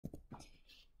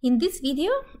In this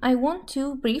video, I want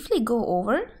to briefly go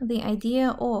over the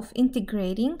idea of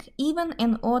integrating even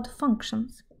and odd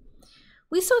functions.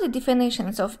 We saw the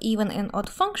definitions of even and odd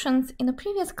functions in the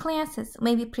previous classes,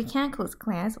 maybe pre-calculus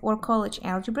class or college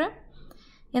algebra,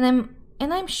 and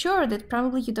I'm sure that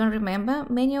probably you don't remember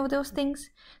many of those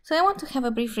things, so I want to have a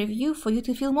brief review for you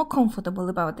to feel more comfortable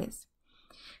about this.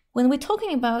 When we're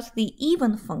talking about the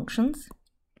even functions,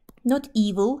 not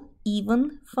evil,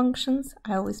 even functions,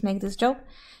 I always make this joke,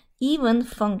 even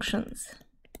functions.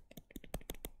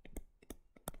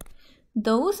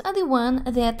 Those are the one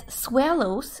that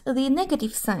swallows the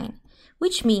negative sign,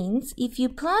 which means if you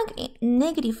plug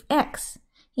negative x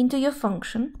into your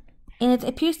function and it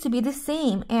appears to be the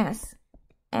same as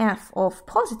f of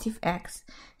positive x,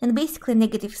 and basically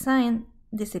negative sign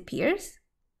disappears,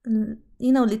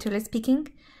 literally speaking.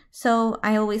 So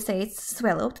I always say it's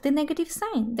swallowed the negative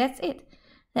sign. That's it.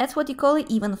 That's what you call an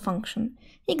even function.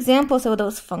 Examples of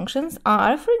those functions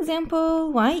are, for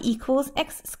example, y equals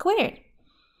x squared.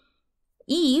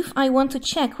 If I want to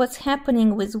check what's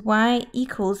happening with y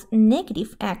equals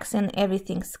negative x and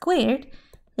everything squared,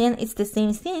 then it's the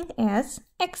same thing as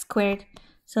x squared.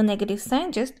 So negative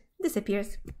sign just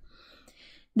disappears.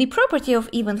 The property of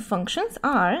even functions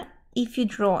are, if you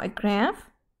draw a graph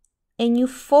and you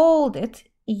fold it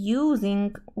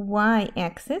using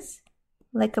y-axis,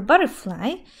 like a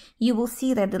butterfly, you will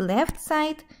see that the left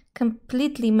side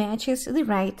completely matches the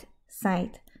right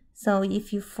side. So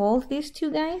if you fold these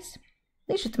two guys,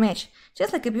 they should match,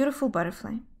 just like a beautiful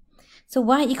butterfly. So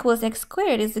y equals x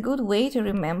squared is a good way to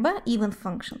remember even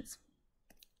functions.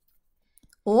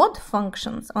 Odd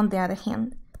functions, on the other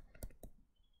hand,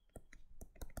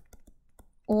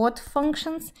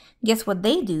 guess what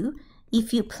they do?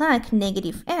 If you plug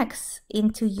negative x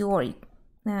into your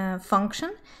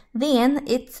function, then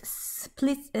it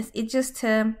just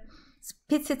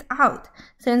spits it out.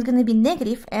 So it's going to be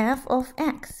negative f of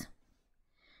x.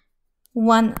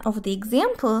 One of the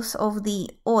examples of the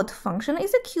odd function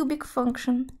is a cubic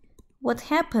function. What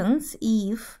happens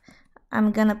if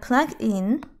I'm going to plug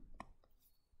in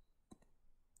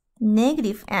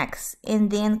negative x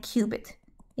and then cube it?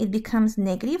 It becomes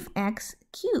negative x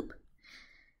cubed.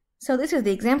 So this is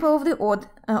the example of the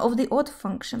odd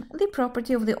function. The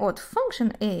property of the odd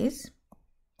function is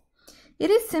it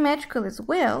is symmetrical as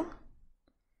well,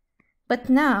 but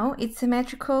now it's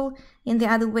symmetrical in the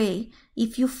other way.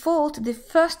 If you fold the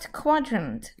first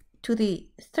quadrant to the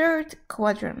third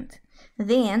quadrant,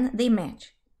 then they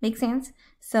match. Make sense?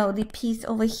 So the piece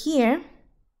over here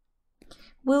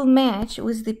will match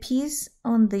with the piece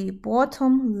on the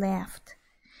bottom left.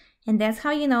 And that's how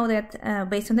you know that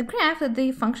based on the graph that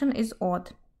the function is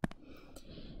odd.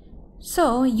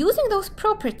 So using those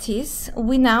properties,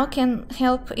 we now can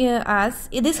help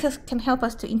can help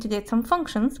us to integrate some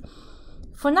functions.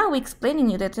 For now, we're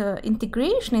explaining you that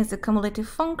integration is a cumulative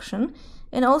function,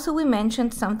 and also we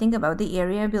mentioned something about the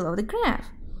area below the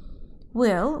graph.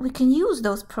 Well, we can use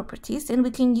those properties, and we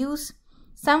can use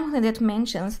something that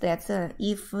mentions that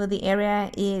if the area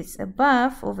is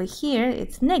above over here,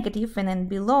 it's negative, and then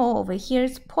below over here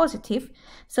it's positive.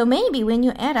 So maybe when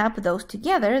you add up those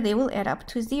together, they will add up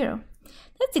to 0.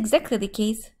 That's exactly the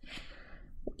case.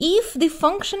 If the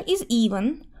function is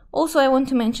even, also I want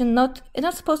to mention it's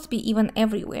not supposed to be even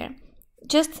everywhere.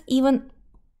 Just even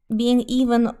being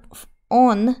even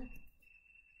on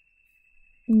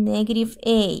negative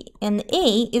a, and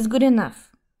a is good enough,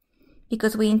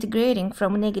 because we're integrating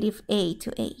from negative a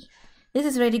to a. This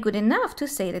is really good enough to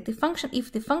say that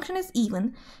if the function is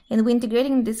even and we're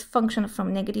integrating this function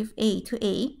from negative a to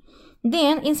a,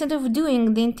 then instead of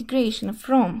doing the integration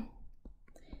from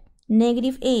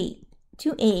negative a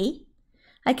to a,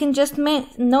 I can just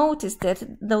notice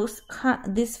that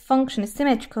this function is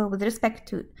symmetrical with respect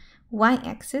to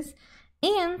y-axis,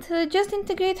 and just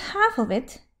integrate half of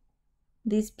it,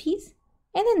 this piece,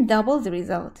 and then double the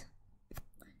result.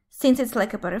 Since it's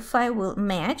like a butterfly will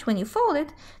match when you fold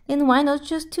it, then why not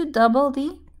just to double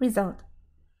the result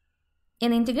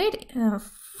and integrate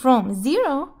from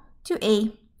 0 to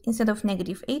a instead of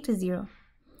negative a to 0.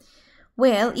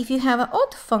 Well, if you have an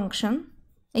odd function,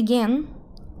 again,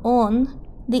 on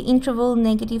the interval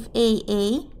negative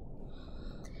a,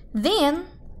 then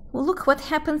look what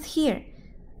happens here.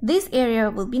 This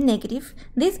area will be negative,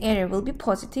 this area will be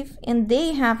positive, and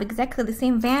they have exactly the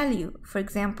same value. For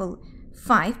example,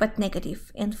 5 but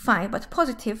negative and 5 but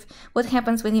positive. What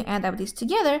happens when you add up these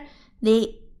together?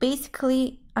 They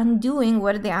basically undoing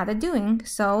what they are doing,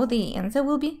 so the answer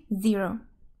will be 0.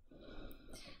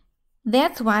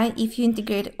 That's why if you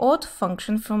integrate odd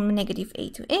function from negative a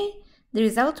to a, the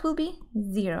result will be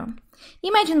 0.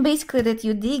 Imagine basically that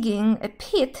you're digging a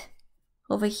pit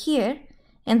over here,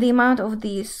 and the amount of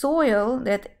the soil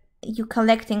that you're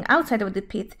collecting outside of the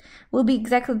pit will be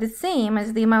exactly the same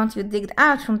as the amount you digged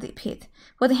out from the pit.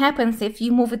 What happens if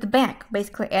you move it back,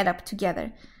 basically add up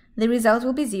together? The result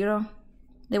will be 0.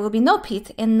 There will be no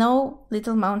pit and no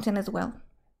little mountain as well.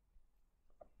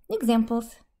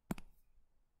 Examples.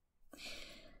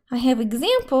 I have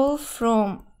example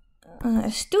from a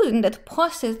student that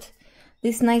posted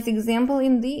this nice example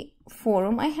in the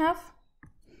forum I have.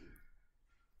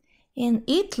 And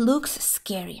it looks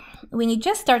scary. When you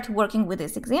just start working with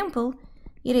this example,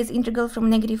 it is integral from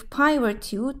negative pi over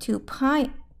 2 to pi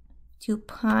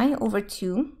over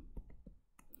 2.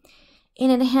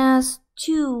 And it has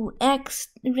 2x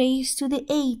raised to the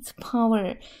 8th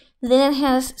power. Then it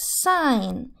has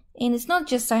sine, and it's not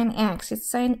just sine x, it's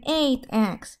sine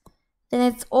 8x.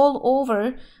 Then it's all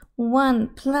over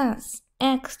 1 plus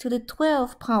x to the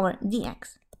 12th power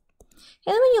dx.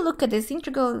 And when you look at this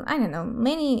integral, I don't know,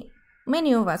 many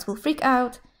of us will freak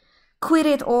out, quit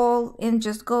it all, and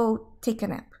just go take a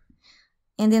nap.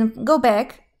 And then go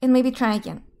back and maybe try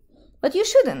again. But you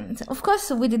shouldn't. Of course,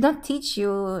 we did not teach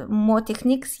you more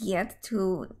techniques yet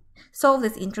to solve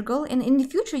this integral, and in the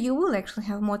future you will actually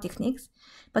have more techniques.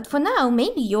 But for now,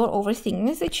 maybe you're overthinking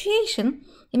the situation,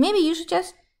 and maybe you should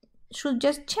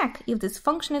just check if this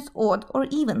function is odd or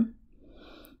even.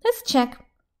 Let's check.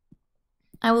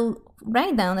 I will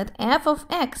write down that f of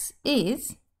x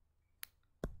is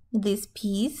this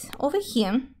piece over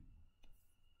here.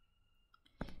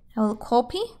 I will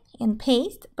copy and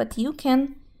paste, but you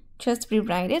can just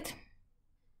rewrite it.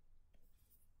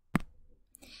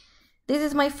 This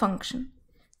is my function.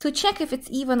 To check if it's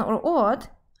even or odd,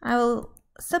 I will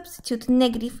substitute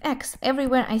negative x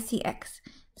everywhere I see x.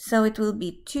 So it will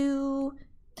be 2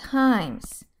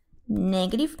 times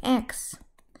negative x.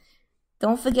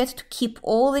 Don't forget to keep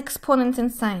all exponents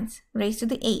and signs raised to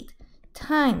the 8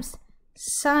 times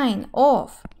sine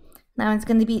of, now it's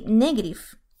going to be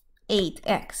negative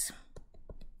 8x.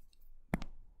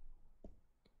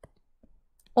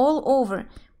 All over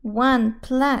 1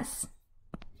 plus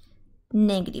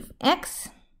negative x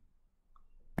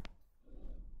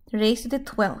raised to the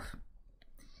 12th.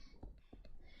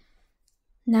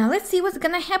 Now let's see what's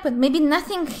gonna happen. Maybe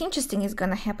nothing interesting is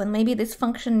gonna happen. Maybe this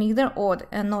function neither odd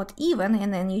and not even,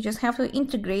 and then you just have to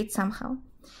integrate somehow.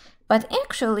 But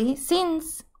actually,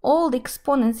 since all the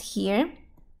exponents here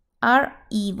are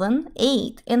even,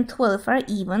 8 and 12 are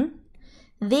even,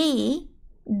 they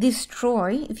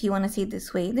destroy, if you want to see it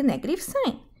this way, the negative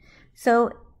sign.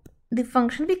 So the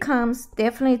function becomes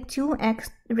definitely 2x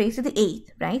raised to the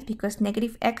 8, right? Because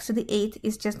negative x to the 8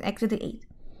 is just x to the 8.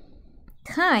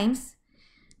 Times,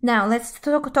 now let's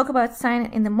talk about sign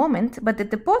in a moment, but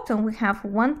at the bottom we have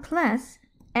 1 plus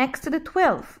x to the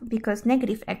 12, because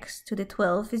negative x to the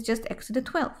 12 is just x to the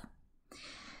 12.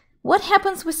 What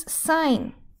happens with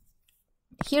sine?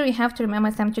 Here you have to remember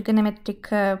some trigonometric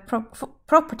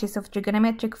properties of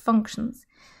trigonometric functions.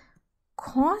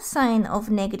 Cosine of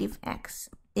negative x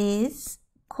is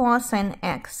cosine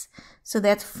x. So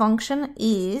that function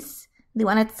is the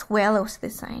one that swallows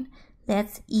the sign.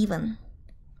 That's even.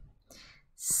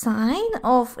 Sine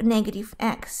of negative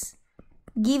x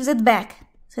gives it back.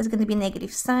 So it's going to be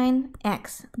negative sine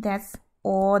x. That's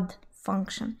odd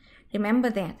function. Remember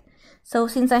that. So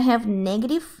since I have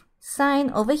negative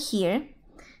sine over here,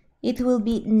 it will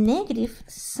be negative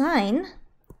sine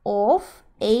of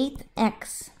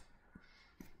 8x.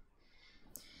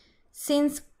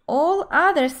 Since all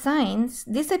other signs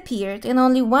disappeared and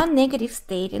only one negative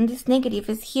stayed, and this negative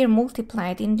is here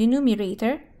multiplied in the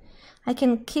numerator, I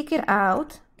can kick it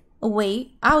out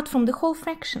from the whole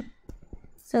fraction.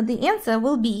 So the answer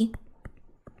will be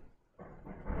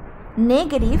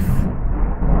negative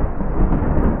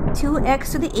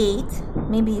 2x to the 8,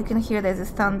 maybe you can hear there's a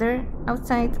thunder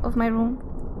outside of my room,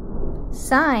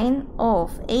 sine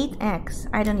of 8x,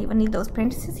 I don't even need those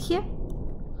parentheses here,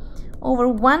 over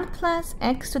 1 plus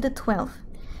x to the 12th.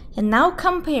 And now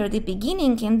compare the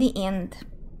beginning and the end.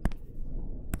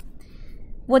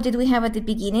 What did we have at the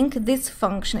beginning? This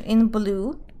function in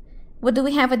blue. What do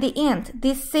we have at the end?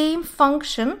 This same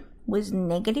function with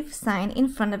negative sign in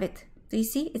front of it. Do you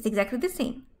see? It's exactly the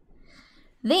same.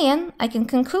 Then I can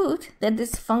conclude that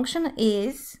this function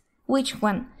is which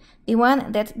one? The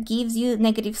one that gives you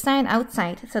negative sign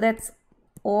outside. So that's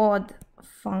odd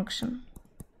function.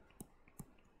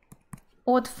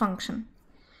 Odd function.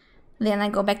 Then I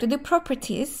go back to the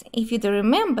properties. If you don't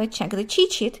remember, check the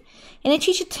cheat sheet. And the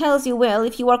cheat sheet tells you, well,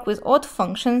 if you work with odd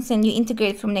functions and you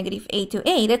integrate from negative a to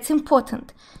a, that's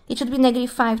important. It should be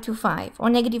negative 5 to 5 or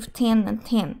negative 10 and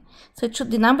 10. So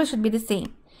the numbers should be the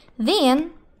same.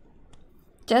 Then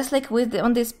just like with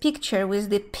on this picture with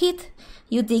the pit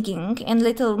you digging and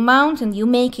little mountain you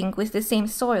making with the same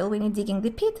soil when you're digging the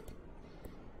pit.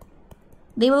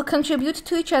 They will contribute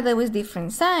to each other with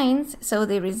different signs, so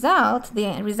the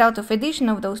result of addition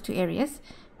of those two areas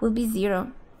will be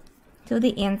 0. So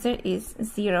the answer is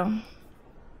 0.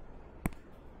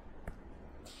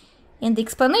 And the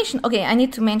explanation, okay, I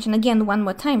need to mention again one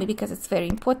more time because it's very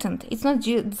important. It's not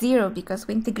 0 because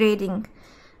we're integrating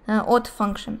odd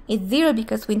function. It's 0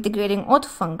 because we're integrating odd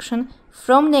function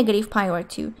from negative pi over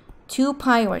 2 to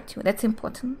pi over 2. That's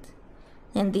important.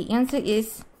 And the answer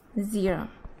is 0.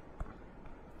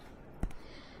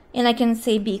 And I can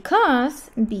say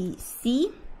because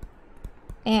BC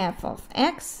f of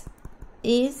x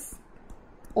is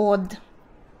odd.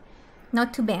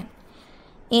 Not too bad.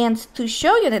 And to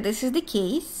show you that this is the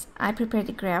case, I prepared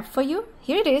a graph for you.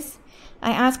 Here it is.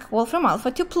 I asked Wolfram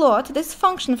Alpha to plot this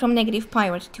function from negative pi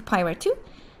over to pi over 2.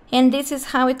 And this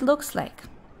is how it looks like.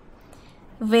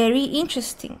 Very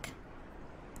interesting.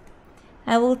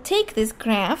 I will take this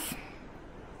graph,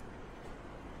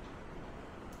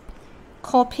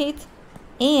 copy it,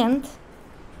 and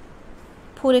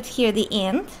put it here at the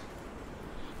end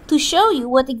to show you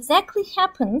what exactly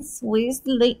happens with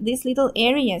these little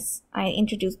areas I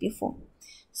introduced before.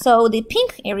 So the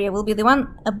pink area will be the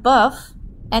one above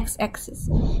x-axis.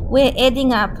 We're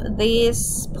adding up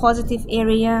this positive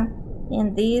area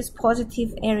and this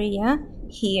positive area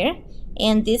here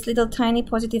and this little tiny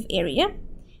positive area,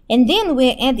 and then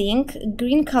we're adding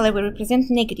green color will represent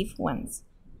negative ones.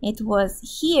 It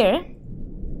was here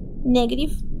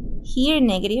negative, here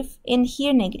negative, and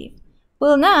here negative.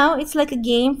 Well, now it's like a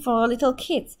game for little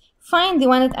kids. Find the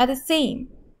one that are the same.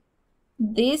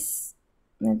 This,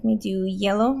 let me do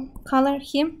yellow color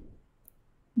here.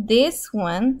 This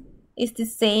one is the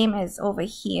same as over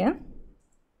here.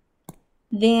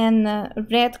 Then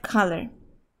red color.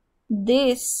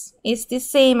 This is the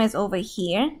same as over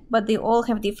here, but they all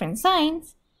have different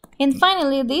signs. And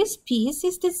finally, this piece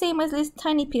is the same as this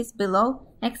tiny piece below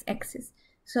x-axis.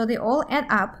 So they all add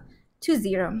up to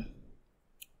 0.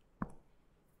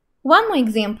 One more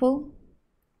example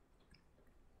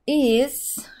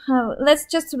is, let's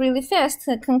just really fast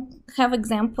have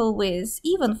example with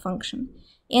even function.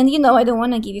 And you know I don't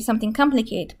want to give you something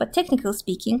complicated, but technically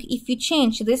speaking, if you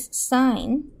change this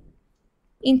sign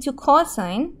into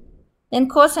cosine, then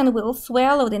cosine will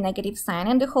swallow the negative sign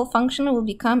and the whole function will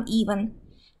become even.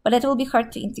 But that will be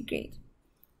hard to integrate.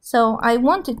 So I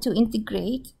wanted to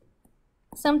integrate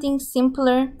something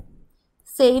simpler,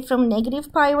 say from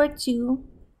negative pi over 2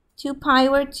 to pi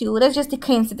over 2. That's just a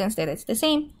coincidence that it's the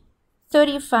same.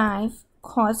 35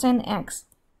 cosine x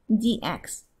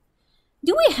dx.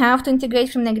 Do we have to integrate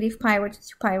from negative pi over 2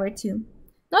 to pi over 2?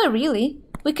 Not really.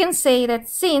 We can say that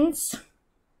since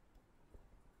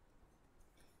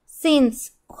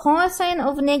cosine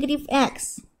of negative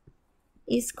x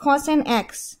is cosine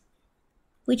x,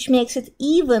 which makes it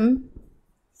even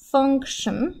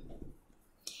function,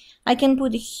 I can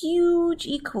put a huge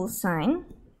equal sign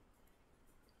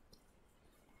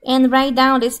and write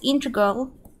down this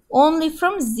integral only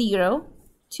from 0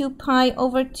 to pi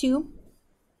over 2,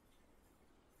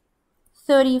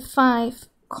 35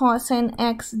 cosine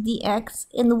x dx,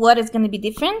 and what is going to be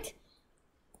different?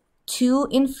 2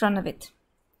 in front of it.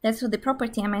 That's what the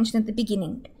property I mentioned at the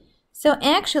beginning. So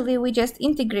actually we're just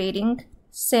integrating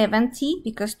 70,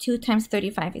 because 2 times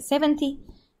 35 is 70,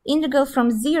 integral from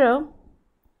 0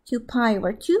 to pi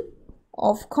over 2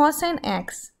 of cosine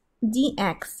x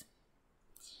dx.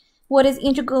 What is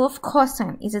integral of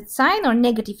cosine? Is it sine or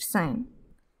negative sine?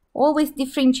 Always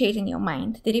differentiate in your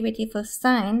mind. Derivative of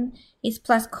sine is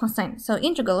plus cosine. So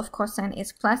integral of cosine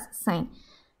is plus sine.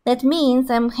 That means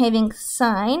I'm having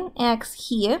sine x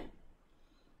here,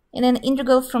 and then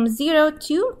integral from 0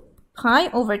 to pi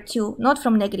over 2, not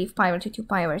from negative pi over 2 to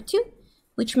pi over 2,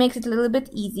 which makes it a little bit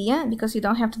easier because you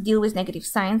don't have to deal with negative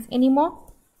signs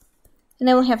anymore. And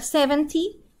I will have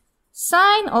 70.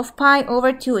 Sine of pi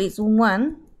over 2 is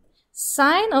 1.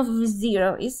 Sine of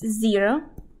 0 is 0.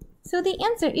 So the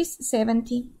answer is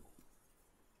 70.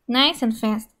 Nice and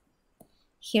fast.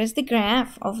 Here's the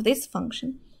graph of this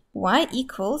function. Y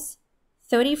equals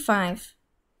 35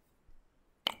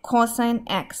 cosine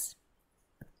x.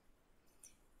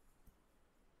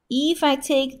 If I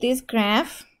take this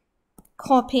graph,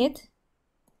 copy it,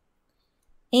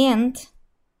 and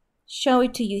show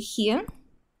it to you here,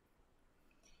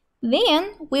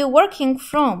 then we're working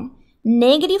from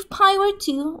negative pi over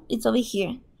 2, it's over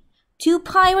here, to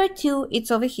pi over 2,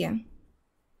 it's over here.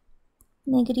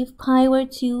 Negative pi over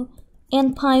 2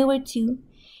 and pi over 2.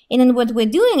 And then what we're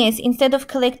doing is, instead of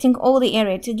collecting all the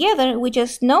area together, we're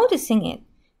just noticing it.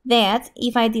 that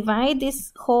if I divide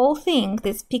this whole thing,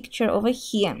 this picture over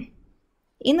here,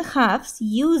 in halves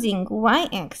using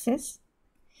y-axis,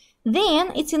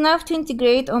 then it's enough to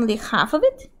integrate only half of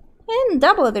it and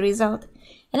double the result.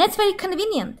 And that's very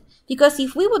convenient, because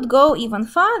if we would go even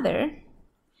farther,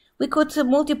 we could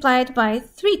multiply it by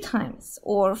 3 times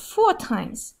or 4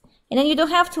 times. And then you don't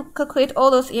have to calculate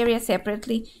all those areas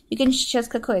separately. You can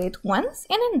just calculate it once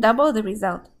and then double the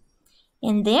result.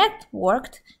 And that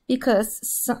worked because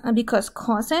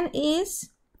cosine is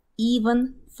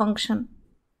even function,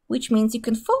 which means you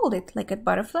can fold it like a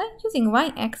butterfly using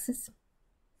y-axis.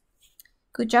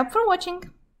 Good job for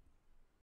watching.